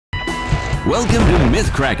Welcome to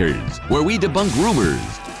MythCrackers, where we debunk rumors,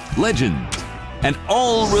 legends, and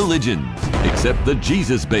all religions, except the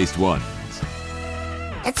Jesus-based ones.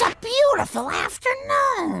 It's a beautiful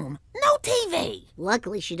afternoon. No TV.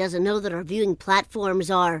 Luckily, she doesn't know that our viewing platforms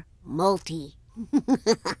are multi. No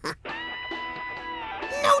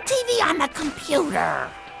TV on the computer.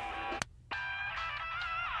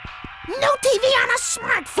 No TV on a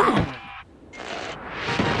smartphone.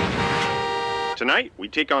 Tonight, we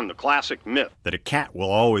take on the classic myth that a cat will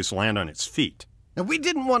always land on its feet. Now, we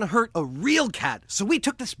didn't want to hurt a real cat, so we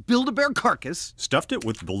took this Build-A-Bear carcass, Stuffed it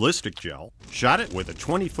with ballistic gel, shot it with a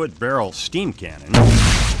 20-foot barrel steam cannon,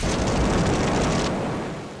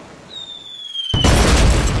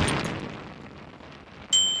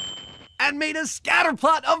 and made a scatter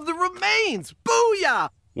plot of the remains. Booyah!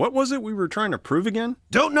 What was it we were trying to prove again?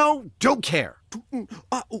 Don't know, don't care. Blow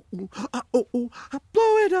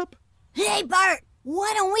it up. Hey, Bart,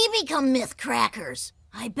 why don't we become MythCrackers?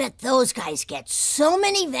 I bet those guys get so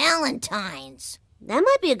many Valentines. That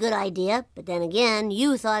might be a good idea, but then again,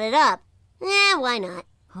 you thought it up. Why not?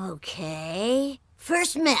 Okay.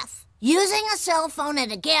 First myth. Using a cell phone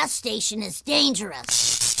at a gas station is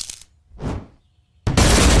dangerous.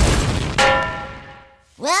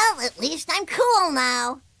 Well, at least I'm cool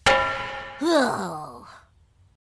now. Oh.